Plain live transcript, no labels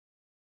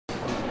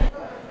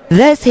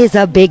This is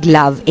her big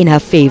love in her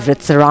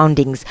favorite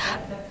surroundings.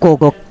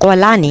 Gogo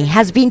Qwelane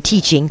has been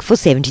teaching for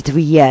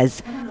 73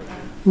 years.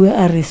 We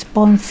are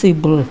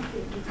responsible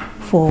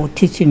for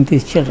teaching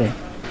these children.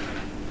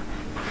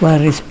 We are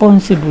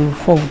responsible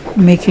for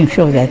making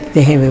sure that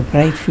they have a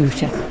bright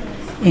future.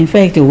 In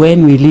fact,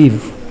 when we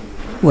leave,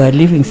 we are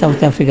leaving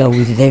South Africa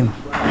with them.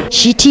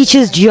 She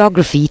teaches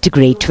geography to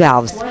grade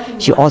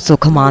 12s. She also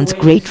commands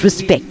great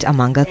respect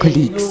among her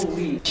colleagues.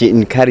 She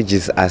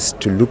encourages us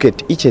to look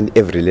at each and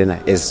every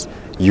learner as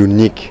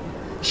unique.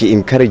 She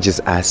encourages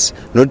us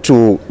not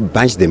to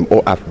bunch them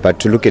all up, but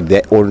to look at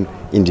their own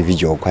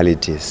individual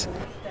qualities.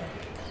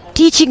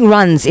 Teaching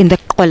runs in the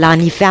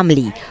Qwelane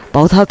family.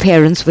 Both her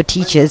parents were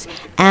teachers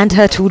and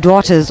her two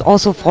daughters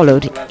also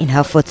followed in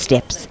her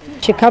footsteps.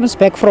 She comes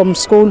back from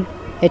school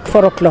at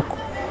 4 o'clock.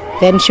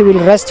 Then she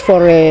will rest for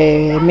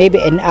maybe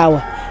an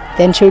hour.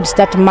 Then she will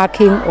start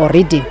marking or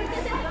reading.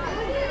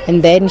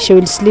 And then she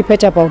will sleep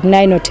at about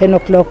 9 or 10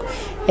 o'clock.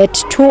 At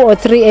 2 or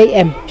 3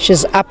 a.m.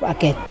 she's up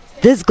again.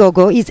 This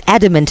Gogo is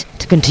adamant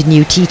to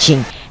continue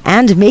teaching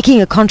and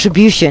making a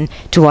contribution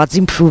towards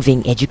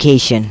improving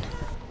education.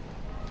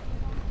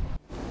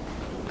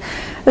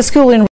 A school in